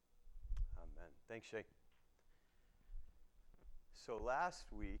Thanks, Shay. So last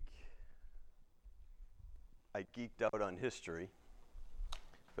week, I geeked out on history,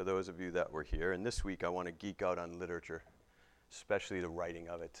 for those of you that were here. And this week, I want to geek out on literature, especially the writing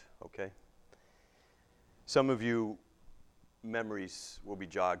of it, okay? Some of you, memories will be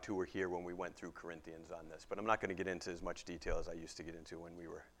jogged who were here when we went through Corinthians on this. But I'm not going to get into as much detail as I used to get into when we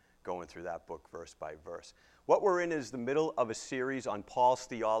were going through that book verse by verse. What we're in is the middle of a series on Paul's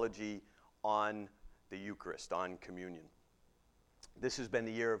theology on the Eucharist, on communion. This has been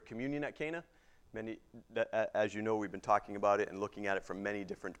the year of communion at Cana. As you know, we've been talking about it and looking at it from many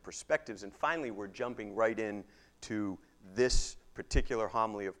different perspectives. And finally, we're jumping right in to this particular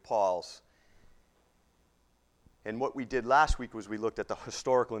homily of Paul's. And what we did last week was we looked at the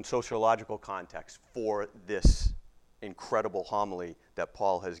historical and sociological context for this incredible homily that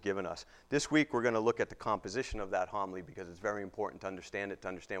Paul has given us. This week, we're going to look at the composition of that homily because it's very important to understand it, to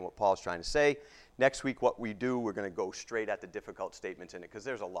understand what Paul's trying to say. Next week, what we do, we're going to go straight at the difficult statements in it because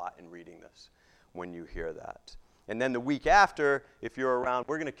there's a lot in reading this when you hear that. And then the week after, if you're around,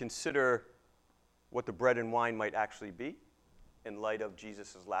 we're going to consider what the bread and wine might actually be in light of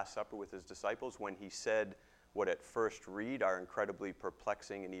Jesus' Last Supper with his disciples when he said what at first read are incredibly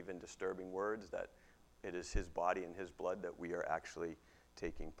perplexing and even disturbing words, that it is his body and his blood that we are actually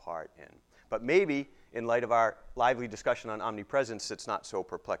taking part in. But maybe, in light of our lively discussion on omnipresence, it's not so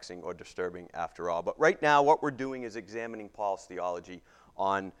perplexing or disturbing after all. But right now, what we're doing is examining Paul's theology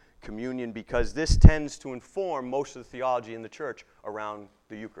on communion because this tends to inform most of the theology in the church around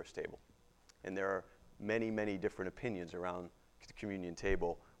the Eucharist table. And there are many, many different opinions around the communion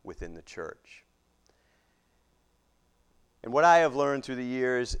table within the church. And what I have learned through the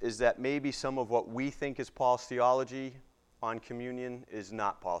years is that maybe some of what we think is Paul's theology on communion is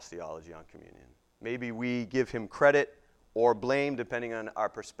not Paul's theology on communion. Maybe we give him credit or blame, depending on our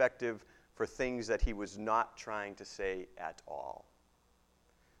perspective, for things that he was not trying to say at all.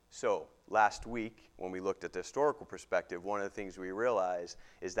 So, last week, when we looked at the historical perspective, one of the things we realized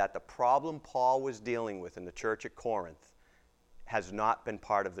is that the problem Paul was dealing with in the church at Corinth has not been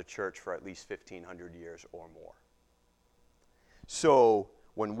part of the church for at least 1,500 years or more. So,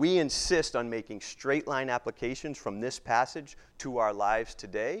 when we insist on making straight-line applications from this passage to our lives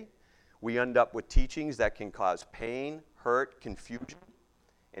today, we end up with teachings that can cause pain, hurt, confusion,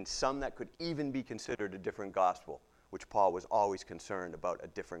 and some that could even be considered a different gospel, which Paul was always concerned about a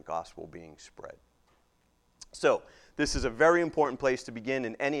different gospel being spread. So, this is a very important place to begin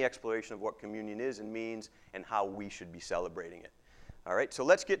in any exploration of what communion is and means and how we should be celebrating it. All right, so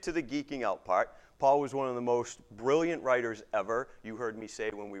let's get to the geeking out part. Paul was one of the most brilliant writers ever. You heard me say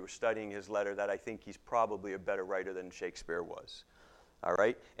when we were studying his letter that I think he's probably a better writer than Shakespeare was. All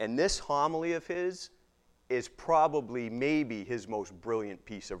right, and this homily of his is probably maybe his most brilliant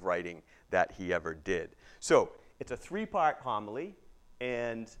piece of writing that he ever did. So, it's a 3-part homily,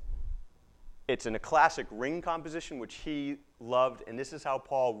 and it's in a classic ring composition, which he loved, and this is how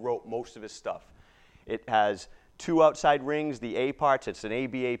Paul wrote most of his stuff. It has 2 outside rings, the A parts, it's an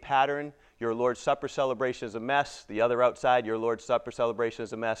ABA pattern. Your Lord's Supper celebration is a mess. The other outside, your Lord's Supper celebration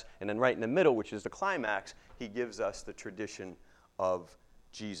is a mess. And then right in the middle, which is the climax, he gives us the tradition of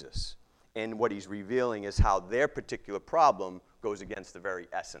Jesus. And what he's revealing is how their particular problem goes against the very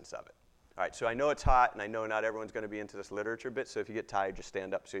essence of it. All right, so I know it's hot, and I know not everyone's going to be into this literature bit, so if you get tired, just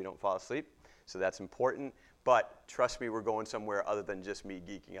stand up so you don't fall asleep. So that's important. But trust me, we're going somewhere other than just me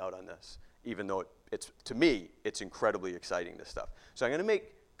geeking out on this, even though it's to me, it's incredibly exciting, this stuff. So I'm going to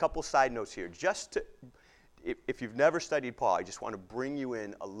make couple side notes here. Just to, if you've never studied Paul, I just want to bring you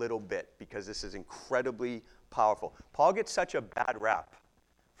in a little bit because this is incredibly powerful. Paul gets such a bad rap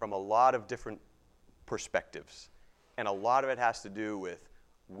from a lot of different perspectives, and a lot of it has to do with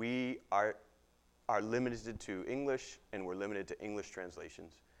we are limited to English, and we're limited to English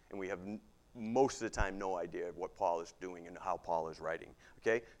translations, and we have most of the time no idea of what Paul is doing and how Paul is writing.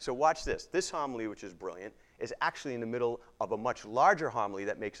 Okay, so watch this. This homily, which is brilliant, is actually in the middle of a much larger homily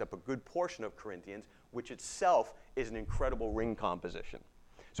that makes up a good portion of Corinthians, which itself is an incredible ring composition.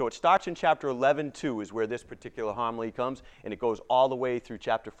 So it starts in chapter 11:2 is where this particular homily comes, and it goes all the way through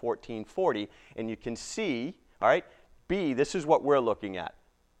chapter 14:40, and you can see, all right, B, this is what we're looking at.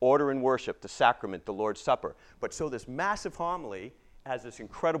 Order in worship, the sacrament, the Lord's Supper. But so this massive homily has this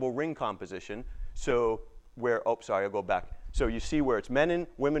incredible ring composition, so where, I'll go back. So you see where it's men and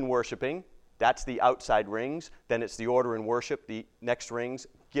women worshiping, that's the outside rings. Then it's the order in worship, the next rings,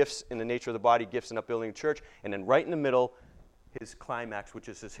 gifts in the nature of the body, gifts in upbuilding the church. And then right in the middle, his climax, which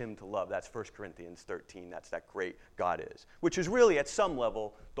is his hymn to love. That's 1 Corinthians 13. That's that great God is. Which is really, at some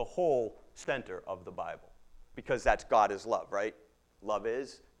level, the whole center of the Bible. Because that's God is love, right? love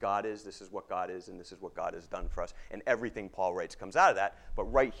is, God is, this is what God is, and this is what God has done for us. And everything Paul writes comes out of that, but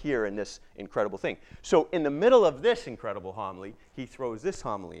right here in this incredible thing. So in the middle of this incredible homily, he throws this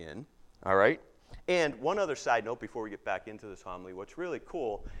homily in, all right? And one other side note before we get back into this homily, what's really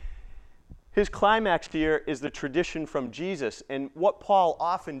cool, his climax here is the tradition from Jesus. And what Paul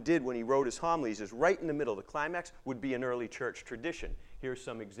often did when he wrote his homilies is right in the middle. The climax would be an early church tradition. Here's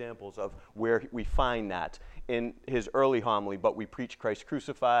some examples of where we find that in his early homily. But we preach Christ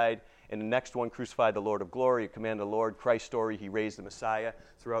crucified. And the next one, crucified the Lord of glory, command the Lord, Christ's story, he raised the Messiah.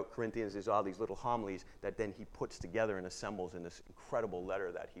 Throughout Corinthians, there's all these little homilies that then he puts together and assembles in this incredible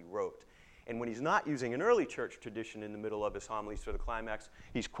letter that he wrote. And when he's not using an early church tradition in the middle of his homilies for the climax,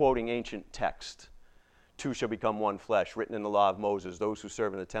 he's quoting ancient text. Two shall become one flesh, written in the law of Moses. Those who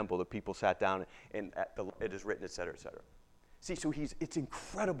serve in the temple, the people sat down, and it is written, etc., etc. See, so it's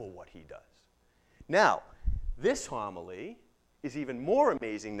incredible what he does. Now, this homily is even more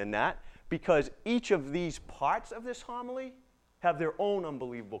amazing than that because each of these parts of this homily have their own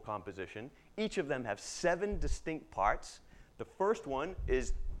unbelievable composition. Each of them have 7 distinct parts. The first one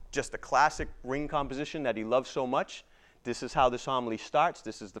is just the classic ring composition that he loves so much. This is how this homily starts.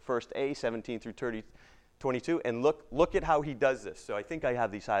 This is the first A, 17 through 22. And look at how he does this. So I think I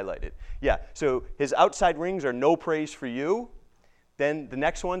have these highlighted. Yeah, so his outside rings are no praise for you. Then the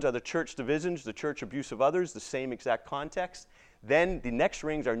next ones are the church divisions, the church abuse of others, the same exact context. Then the next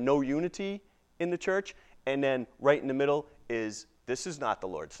rings are no unity in the church. And then right in the middle is, this is not the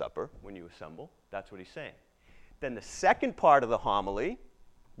Lord's Supper when you assemble. That's what he's saying. Then the second part of the homily,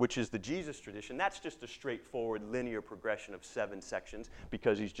 which is the Jesus tradition, that's just a straightforward linear progression of 7 sections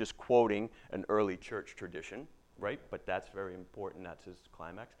because he's just quoting an early church tradition, right? But that's very important. That's his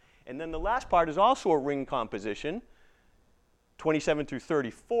climax. And then the last part is also a ring composition. 27 through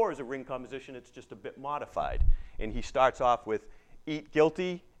 34 is a ring composition. It's just a bit modified. And he starts off with, eat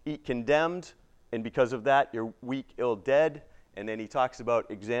guilty, eat condemned, and because of that, you're weak, ill, dead. And then he talks about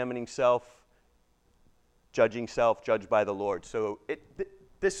examining self, judging self, judged by the Lord. So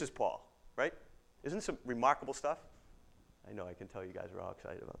this is Paul, right? Isn't this some remarkable stuff? I know, I can tell you guys are all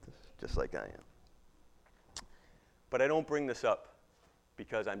excited about this, just like I am. But I don't bring this up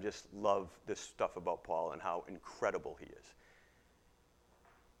because I just love this stuff about Paul and how incredible he is.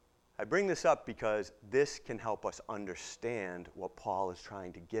 I bring this up because this can help us understand what Paul is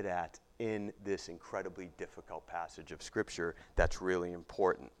trying to get at in this incredibly difficult passage of Scripture that's really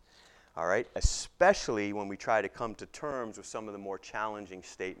important. All right, especially when we try to come to terms with some of the more challenging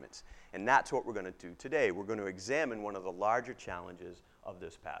statements. And that's what we're going to do today. We're going to examine one of the larger challenges of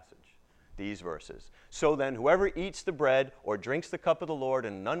this passage, these verses. So then, whoever eats the bread or drinks the cup of the Lord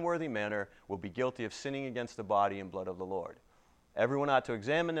in an unworthy manner will be guilty of sinning against the body and blood of the Lord. Everyone ought to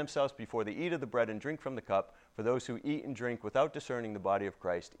examine themselves before they eat of the bread and drink from the cup, for those who eat and drink without discerning the body of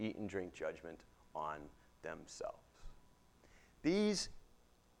Christ eat and drink judgment on themselves. These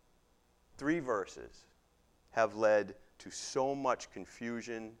 3 verses have led to so much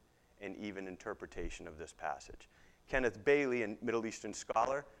confusion and even interpretation of this passage. Kenneth Bailey, a Middle Eastern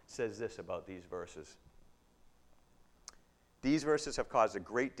scholar, says this about these verses. These verses have caused a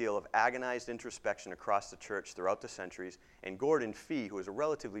great deal of agonized introspection across the church throughout the centuries, and Gordon Fee, who is a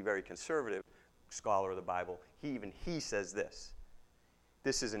relatively very conservative scholar of the Bible, he says this.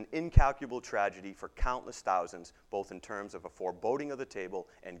 This is an incalculable tragedy for countless thousands, both in terms of a foreboding of the table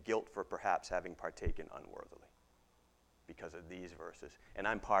and guilt for perhaps having partaken unworthily. Because of these verses. And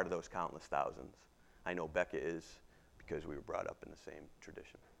I'm part of those countless thousands. I know Becca is because we were brought up in the same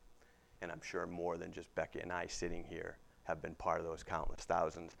tradition. And I'm sure more than just Becca and I sitting here have been part of those countless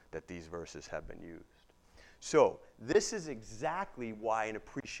thousands that these verses have been used. So this is exactly why an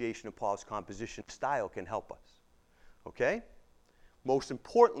appreciation of Paul's composition style can help us. Okay? Most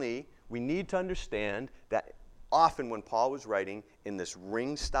importantly, we need to understand that often when Paul was writing in this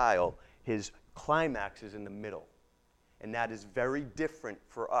ring style, his climax is in the middle. And that is very different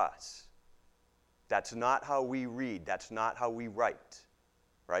for us. That's not how we read. That's not how we write.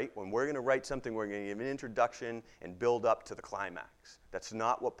 Right? When we're going to write something, we're going to give an introduction and build up to the climax. That's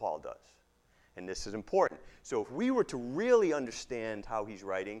not what Paul does. And this is important. So if we were to really understand how he's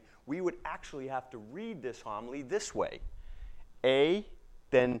writing, we would actually have to read this homily this way. A,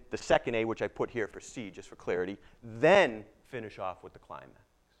 then the second A, which I put here for C, just for clarity, then finish off with the climax.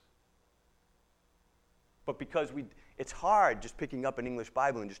 But because it's hard just picking up an English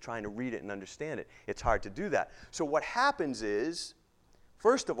Bible and just trying to read it and understand it. It's hard to do that. So what happens is,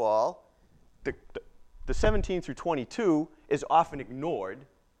 first of all, the 17 through 22 is often ignored.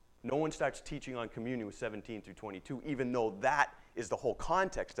 No one starts teaching on communion with 17 through 22, even though that is the whole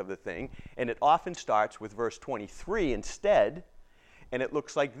context of the thing. And it often starts with verse 23 instead. and it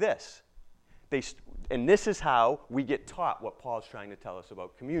looks like this. And this is how we get taught what Paul's trying to tell us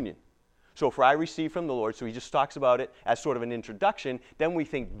about communion. So for I received from the Lord, so he just talks about it as sort of an introduction, then we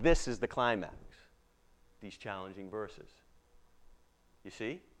think this is the climax, these challenging verses. You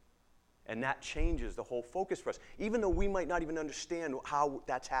see? And that changes the whole focus for us, even though we might not even understand how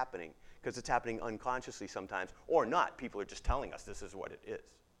that's happening, because it's happening unconsciously sometimes, or not. People are just telling us this is what it is,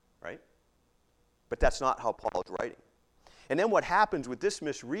 right? But that's not how Paul is writing. And then what happens with this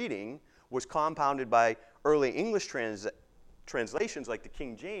misreading was compounded by early English translations like the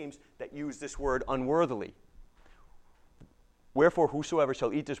King James that use this word unworthily. Wherefore, whosoever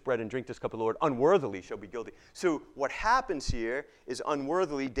shall eat this bread and drink this cup of the Lord unworthily shall be guilty. So what happens here is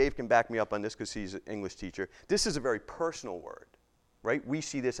unworthily. Dave can back me up on this because he's an English teacher. This is a very personal word, right? We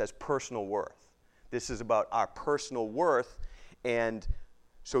see this as personal worth. This is about our personal worth. And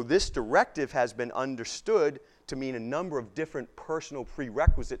so this directive has been understood to mean a number of different personal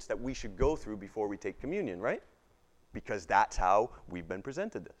prerequisites that we should go through before we take communion, right? Because that's how we've been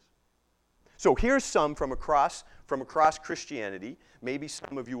presented this. So here's some from across Christianity. Maybe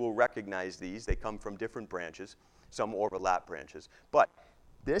some of you will recognize these. They come from different branches. Some overlap branches. But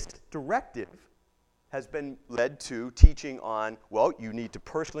this directive has been led to teaching on, well, you need to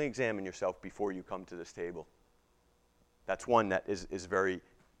personally examine yourself before you come to this table. That's one that is very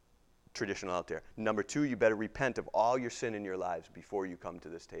traditional out there. Number two, you better repent of all your sin in your lives before you come to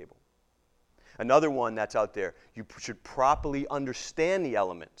this table. Another one that's out there, you should properly understand the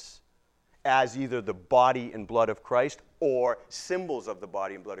elements as either the body and blood of Christ or symbols of the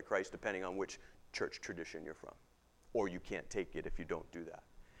body and blood of Christ, depending on which church tradition you're from. Or you can't take it if you don't do that.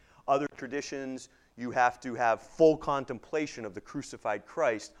 Other traditions, you have to have full contemplation of the crucified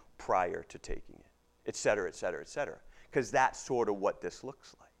Christ prior to taking it, et cetera, et cetera, et cetera. Because that's sort of what this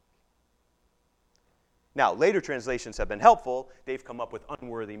looks like. Now, later translations have been helpful. They've come up with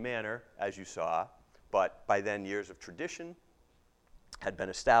unworthy manner, as you saw, but by then years of tradition had been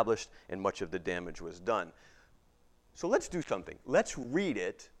established and much of the damage was done. So let's do something. Let's read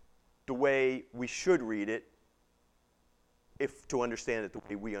it the way we should read it if to understand it the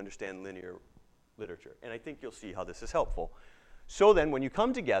way we understand linear literature. And I think you'll see how this is helpful. So then, when you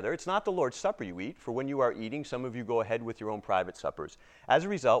come together, it's not the Lord's Supper you eat, for when you are eating, some of you go ahead with your own private suppers. As a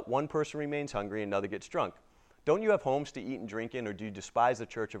result, one person remains hungry and another gets drunk. Don't you have homes to eat and drink in, or do you despise the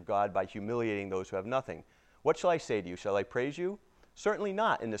church of God by humiliating those who have nothing? What shall I say to you? Shall I praise you? Certainly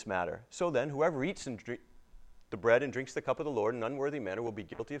not in this matter. So then, whoever eats the bread and drinks the cup of the Lord in an unworthy manner will be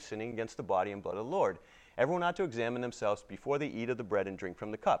guilty of sinning against the body and blood of the Lord. Everyone ought to examine themselves before they eat of the bread and drink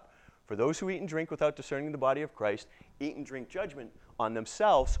from the cup. For those who eat and drink without discerning the body of Christ eat and drink judgment on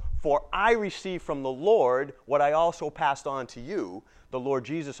themselves. For I received from the Lord what I also passed on to you. The Lord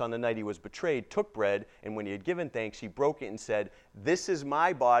Jesus, on the night he was betrayed, took bread, and when he had given thanks, he broke it and said, "This is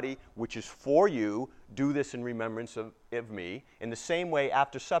my body, which is for you. Do this in remembrance of me." In the same way,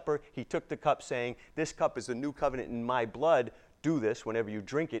 after supper, he took the cup, saying, "This cup is the new covenant in my blood. Do this whenever you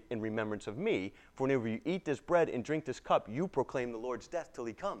drink it in remembrance of me. For whenever you eat this bread and drink this cup, you proclaim the Lord's death till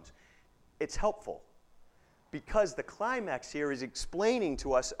he comes." It's helpful because the climax here is explaining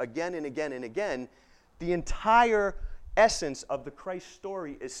to us again and again and again the entire essence of the Christ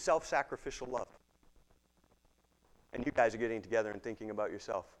story is self-sacrificial love. And you guys are getting together and thinking about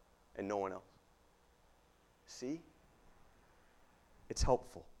yourself and no one else. See? It's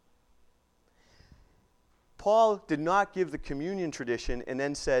helpful. Paul did not give the communion tradition and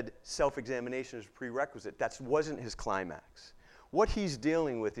then said self-examination is a prerequisite. That wasn't his climax. What he's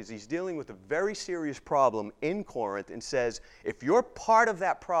dealing with is he's dealing with a very serious problem in Corinth and says, if you're part of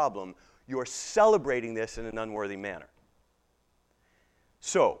that problem, you're celebrating this in an unworthy manner.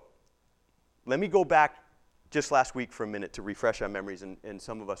 So, let me go back just last week for a minute to refresh our memories, and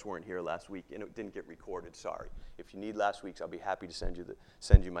some of us weren't here last week, and it didn't get recorded, sorry. If you need last week's, I'll be happy to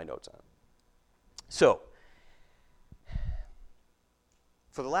send you my notes on it. So,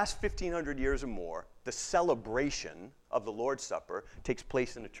 for the last 1,500 years or more, the celebration of the Lord's Supper takes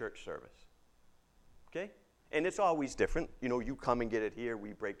place in a church service. Okay? And it's always different. You know, you come and get it here,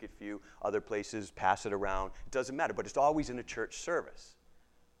 we break it for you. Other places pass it around. It doesn't matter, but it's always in a church service.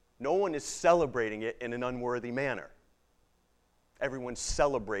 No one is celebrating it in an unworthy manner. Everyone's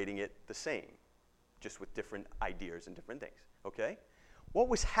celebrating it the same, just with different ideas and different things. Okay? What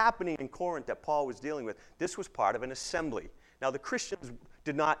was happening in Corinth that Paul was dealing with? This was part of an assembly. Now, the Christians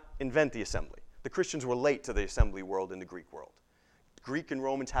did not invent the assembly. The Christians were late to the assembly world in the Greek world. Greek and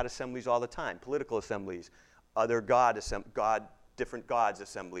Romans had assemblies all the time, political assemblies, other different gods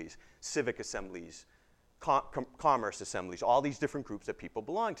assemblies, civic assemblies, commerce assemblies, all these different groups that people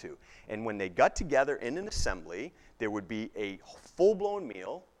belong to. And when they got together in an assembly, there would be a full-blown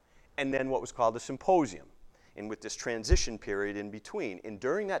meal and then what was called a symposium. And with this transition period in between. And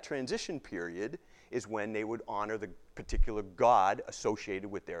during that transition period is when they would honor the particular god associated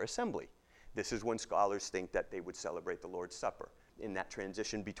with their assembly. This is when scholars think that they would celebrate the Lord's Supper, in that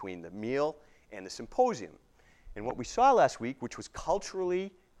transition between the meal and the symposium. And what we saw last week, which was the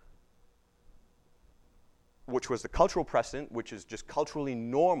cultural precedent, which is just culturally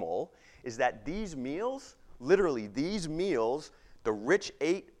normal, is that these meals, literally these meals, the rich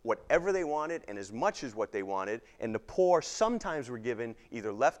ate whatever they wanted and as much as what they wanted, and the poor sometimes were given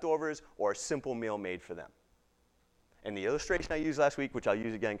either leftovers or a simple meal made for them. And the illustration I used last week, which I'll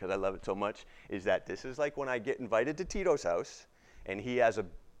use again because I love it so much, is that this is like when I get invited to Tito's house, and he has a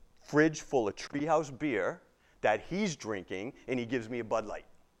fridge full of Treehouse beer that he's drinking, and he gives me a Bud Light.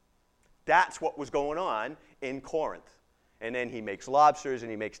 That's what was going on in Corinth. And then he makes lobsters, and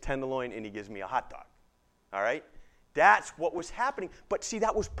he makes tenderloin, and he gives me a hot dog. All right? That's what was happening. But see,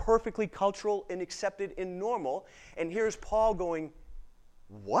 that was perfectly cultural and accepted and normal. And here's Paul going,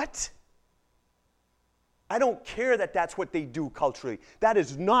 what? I don't care that that's what they do culturally. That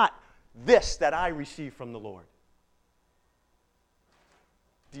is not this that I receive from the Lord.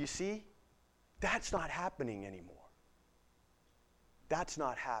 Do you see? That's not happening anymore. That's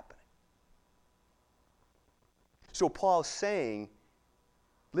not happening. So Paul's saying,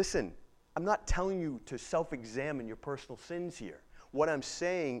 listen, I'm not telling you to self-examine your personal sins here. What I'm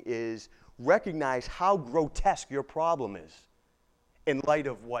saying is recognize how grotesque your problem is in light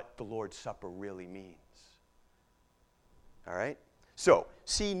of what the Lord's Supper really means. All right? So,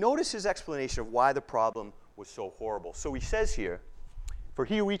 see, notice his explanation of why the problem was so horrible. So he says here, for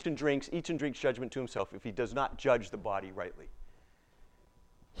he who eats and drinks judgment to himself if he does not judge the body rightly.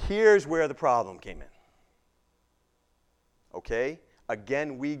 Here's where the problem came in. Okay?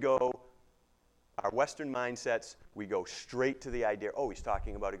 Again, our Western mindsets, we go straight to the idea, oh, he's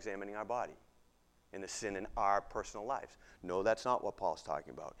talking about examining our body and the sin in our personal lives. No, that's not what Paul's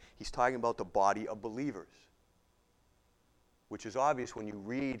talking about. He's talking about the body of believers, which is obvious when you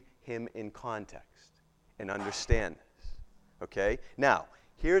read him in context and understand this. Okay? Now,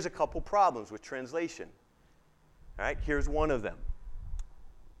 here's a couple problems with translation. All right? Here's one of them.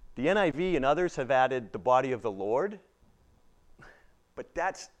 The NIV and others have added the body of the Lord, but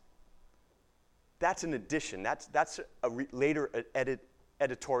that's an addition. That's a later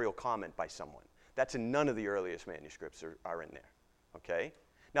editorial comment by someone. That's in none of the earliest manuscripts are in there. Okay?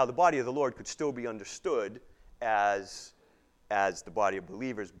 Now, the body of the Lord could still be understood as the body of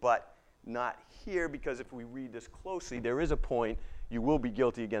believers, but not here, because if we read this closely, there is a point, you will be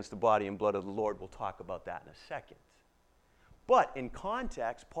guilty against the body and blood of the Lord. We'll talk about that in a second. But in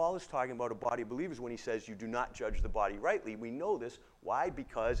context, Paul is talking about a body of believers when he says you do not judge the body rightly. We know this. Why?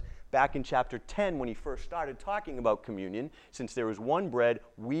 Because back in chapter 10, when he first started talking about communion, since there is one bread,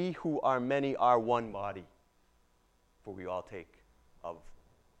 we who are many are one body, for we all take of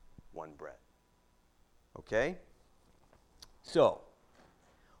one bread. Okay? So,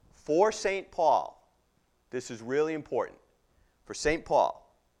 for St. Paul, this is really important. For St.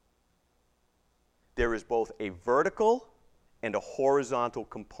 Paul, there is both a vertical and a horizontal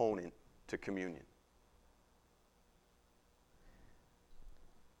component to communion.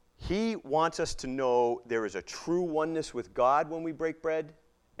 He wants us to know there is a true oneness with God when we break bread,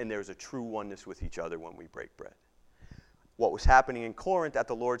 and there is a true oneness with each other when we break bread. What was happening in Corinth at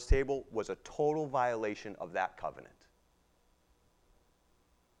the Lord's table was a total violation of that covenant.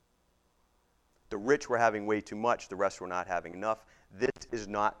 The rich were having way too much, the rest were not having enough. This is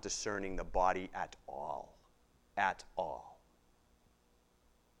not discerning the body at all. At all.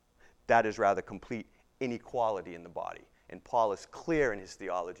 That is rather complete inequality in the body. And Paul is clear in his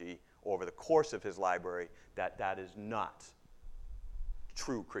theology over the course of his library that that is not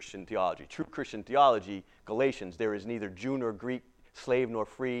true Christian theology. True Christian theology, Galatians, there is neither Jew nor Greek, slave nor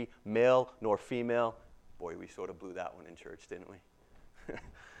free, male nor female. Boy, we sort of blew that one in church, didn't we?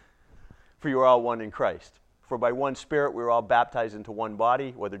 For you are all one in Christ. For by one Spirit we are all baptized into one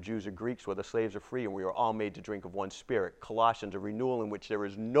body, whether Jews or Greeks, whether slaves or free, and we are all made to drink of one Spirit. Colossians, a renewal in which there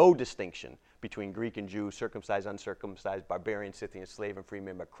is no distinction between Greek and Jew, circumcised, uncircumcised, barbarian, Scythian, slave and free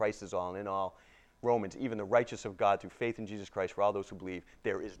man, but Christ is all and in all. Romans, even the righteous of God through faith in Jesus Christ for all those who believe,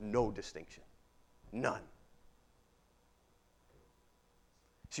 there is no distinction. None.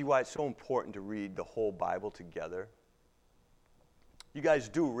 See why it's so important to read the whole Bible together? You guys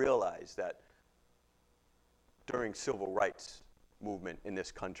do realize that during civil rights movement in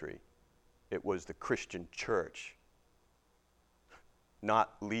this country, it was the Christian church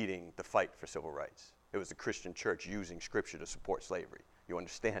not leading the fight for civil rights. It was the Christian church using Scripture to support slavery. You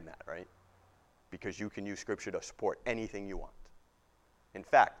understand that, right? Because you can use Scripture to support anything you want. In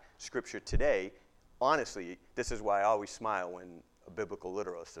fact, Scripture today, honestly, this is why I always smile when a biblical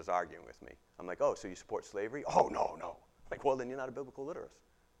literalist is arguing with me. I'm like, oh, so you support slavery? Oh, no. Like, well, then you're not a biblical literalist.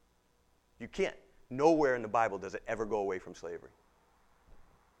 You can't. Nowhere in the Bible does it ever go away from slavery.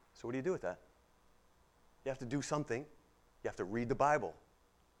 So what do you do with that? You have to do something. You have to read the Bible.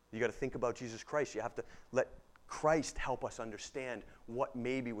 You got to think about Jesus Christ. You have to let Christ help us understand what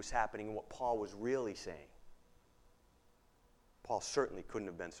maybe was happening and what Paul was really saying. Paul certainly couldn't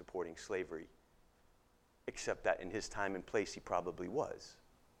have been supporting slavery, except that in his time and place he probably was.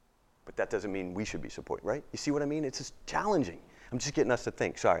 But that doesn't mean we should be supporting, right? You see what I mean? It's just challenging. I'm just getting us to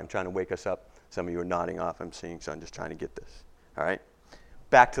think. Sorry, I'm trying to wake us up. Some of you are nodding off. I'm seeing, so I'm just trying to get this. All right?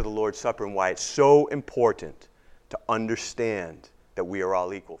 Back to the Lord's Supper and why it's so important to understand that we are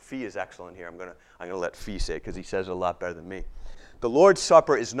all equal. Fee is excellent here. I'm gonna let Fee say it because he says it a lot better than me. The Lord's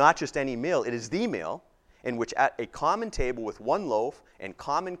Supper is not just any meal. It is the meal in which at a common table with one loaf and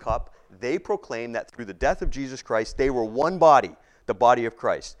common cup, they proclaim that through the death of Jesus Christ, they were one body, the body of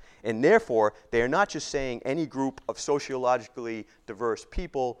Christ. And therefore, they are not just saying any group of sociologically diverse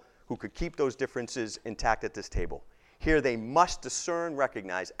people who could keep those differences intact at this table. Here they must discern,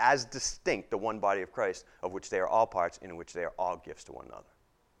 recognize as distinct the one body of Christ, of which they are all parts, and in which they are all gifts to one another.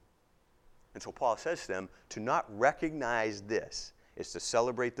 And so Paul says to them, to not recognize this is to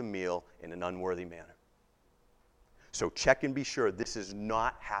celebrate the meal in an unworthy manner. So check and be sure this is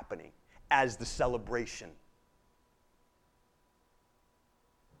not happening as the celebration.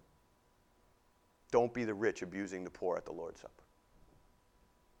 Don't be the rich abusing the poor at the Lord's Supper.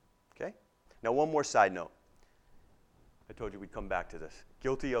 Okay? Now one more side note. I told you we'd come back to this.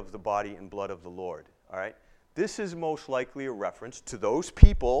 Guilty of the body and blood of the Lord. All right? This is most likely a reference to those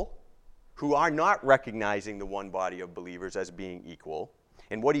people who are not recognizing the one body of believers as being equal.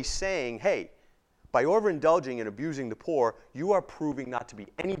 And what he's saying, hey, by overindulging and abusing the poor, you are proving not to be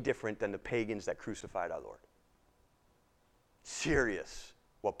any different than the pagans that crucified our Lord. Serious,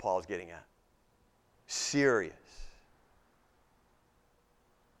 what Paul's getting at. Serious.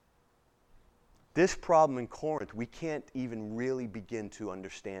 This problem in Corinth, we can't even really begin to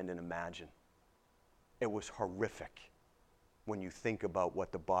understand and imagine. It was horrific when you think about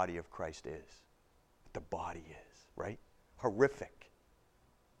what the body of Christ is. What the body is, right? Horrific.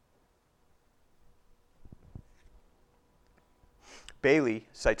 Bailey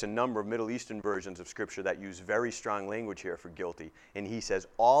cites a number of Middle Eastern versions of Scripture that use very strong language here for guilty. And he says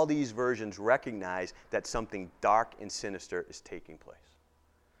all these versions recognize that something dark and sinister is taking place.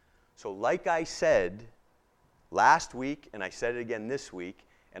 So like I said last week, and I said it again this week,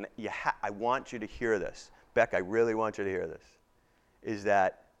 and I want you to hear this. Beck, I really want you to hear this. Is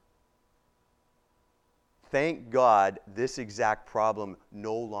that thank God this exact problem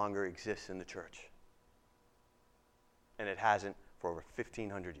no longer exists in the church. And it hasn't for over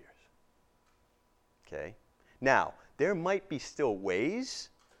 1,500 years. Okay? Now, there might be still ways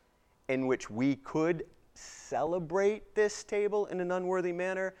in which we could celebrate this table in an unworthy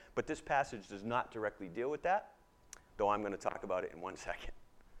manner, but this passage does not directly deal with that, though I'm going to talk about it in 1 second.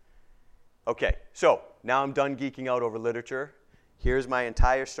 Okay, so now I'm done geeking out over literature. Here's my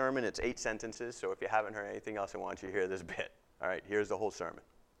entire sermon. It's 8 sentences, so if you haven't heard anything else, I want you to hear this bit. All right, here's the whole sermon.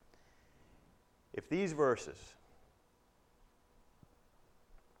 If these verses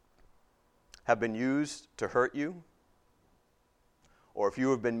have been used to hurt you, or if you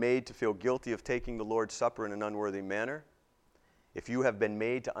have been made to feel guilty of taking the Lord's Supper in an unworthy manner, if you have been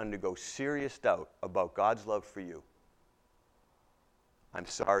made to undergo serious doubt about God's love for you, I'm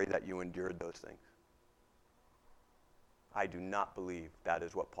sorry that you endured those things. I do not believe that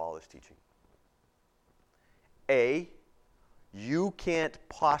is what Paul is teaching. A, you can't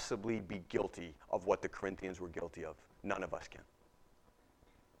possibly be guilty of what the Corinthians were guilty of. None of us can.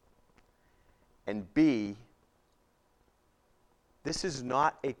 And B, this is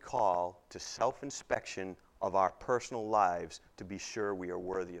not a call to self-inspection of our personal lives to be sure we are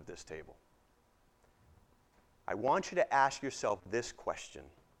worthy of this table. I want you to ask yourself this question,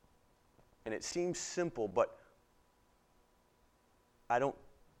 and it seems simple, but I don't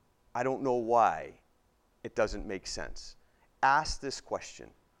know why it doesn't make sense. Ask this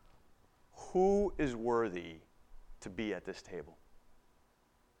question: who is worthy to be at this table?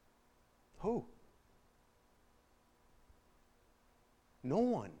 Who? No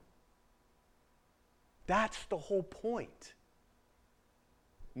one. That's the whole point.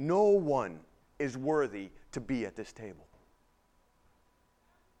 No one is worthy to be at this table.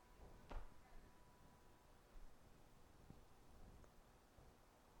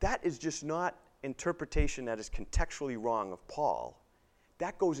 That is just not interpretation that is contextually wrong of Paul,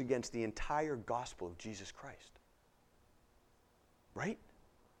 that goes against the entire gospel of Jesus Christ. Right?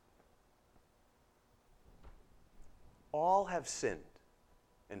 All have sinned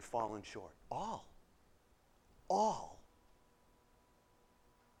and fallen short. All. All.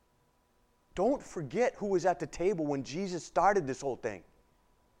 Don't forget who was at the table when Jesus started this whole thing.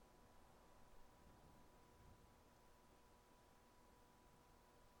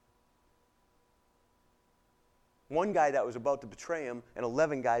 One guy that was about to betray him, and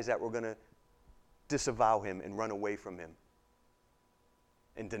 11 guys that were going to disavow him and run away from him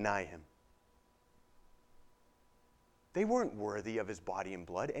and deny him. They weren't worthy of his body and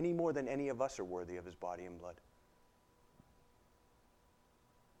blood any more than any of us are worthy of his body and blood.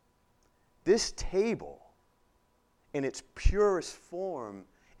 This table, in its purest form,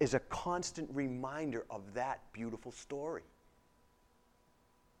 is a constant reminder of that beautiful story.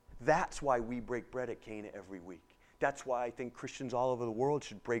 That's why we break bread at Cana every week. That's why I think Christians all over the world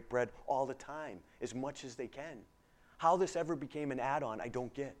should break bread all the time, as much as they can. How this ever became an add-on, I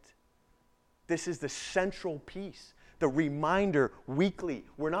don't get. This is the central piece, the reminder weekly.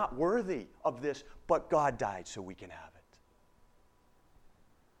 We're not worthy of this, but God died so we can have it.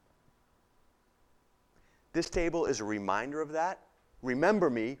 This table is a reminder of that. Remember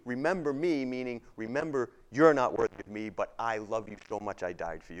me, meaning remember you're not worthy of me, but I love you so much I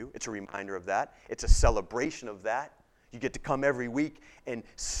died for you. It's a reminder of that. It's a celebration of that. You get to come every week and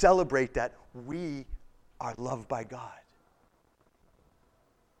celebrate that we are loved by God.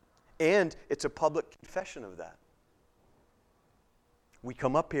 And it's a public confession of that. We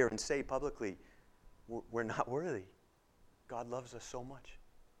come up here and say publicly, we're not worthy. God loves us so much.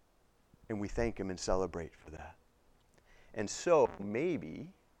 And we thank him and celebrate for that. And so, maybe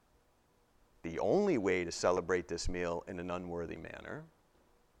the only way to celebrate this meal in an unworthy manner,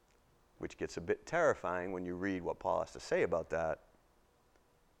 which gets a bit terrifying when you read what Paul has to say about that,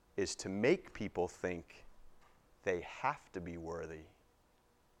 is to make people think they have to be worthy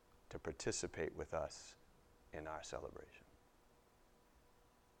to participate with us in our celebration.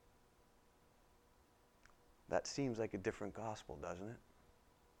 That seems like a different gospel, doesn't it?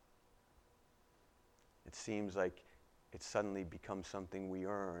 It seems like it suddenly becomes something we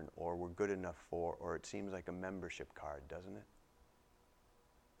earn or we're good enough for, or it seems like a membership card, doesn't it?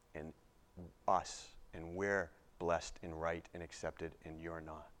 And us, and we're blessed and right and accepted, and you're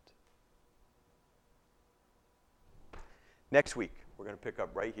not. Next week, we're going to pick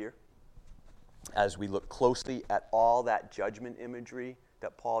up right here as we look closely at all that judgment imagery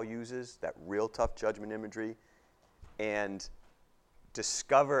that Paul uses, that real tough judgment imagery, and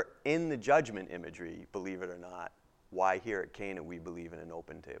discover in the judgment imagery, believe it or not, why here at Cana we believe in an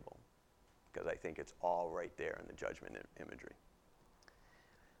open table. Because I think it's all right there in the judgment imagery.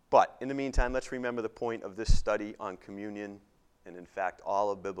 But in the meantime, let's remember the point of this study on communion, and in fact, all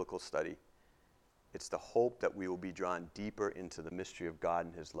of biblical study. It's the hope that we will be drawn deeper into the mystery of God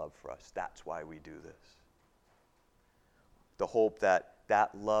and his love for us. That's why we do this. The hope that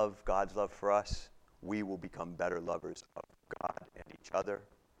that love, God's love for us, we will become better lovers of God and each other.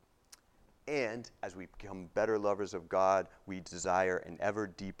 And as we become better lovers of God, we develop an ever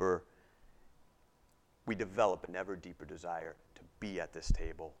deeper desire to be at this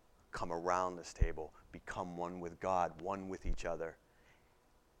table, come around this table, become one with God, one with each other,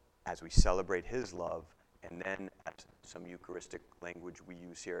 as we celebrate his love. And then, as some Eucharistic language we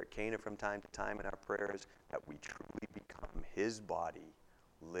use here at Cana from time to time in our prayers, that we truly become his body,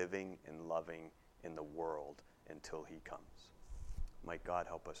 living and loving in the world until he comes. Might God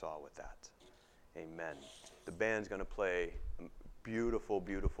help us all with that. Amen. The band's going to play a beautiful,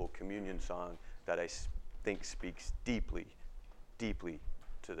 beautiful communion song that I think speaks deeply, deeply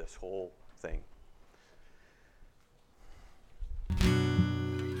to this whole thing.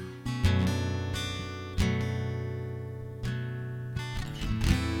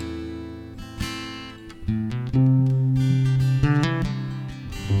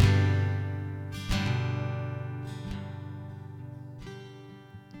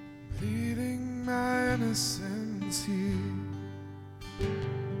 Innocence here,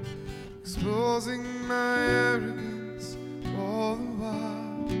 exposing my arrogance all the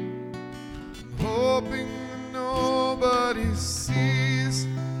while. I'm hoping that nobody sees,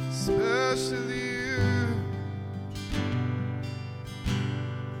 especially you.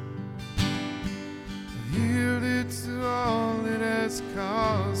 I yielded to all it has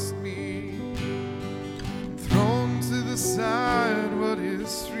cost me, and thrown to the side what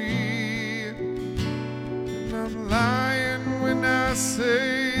is free. I'm lying when I say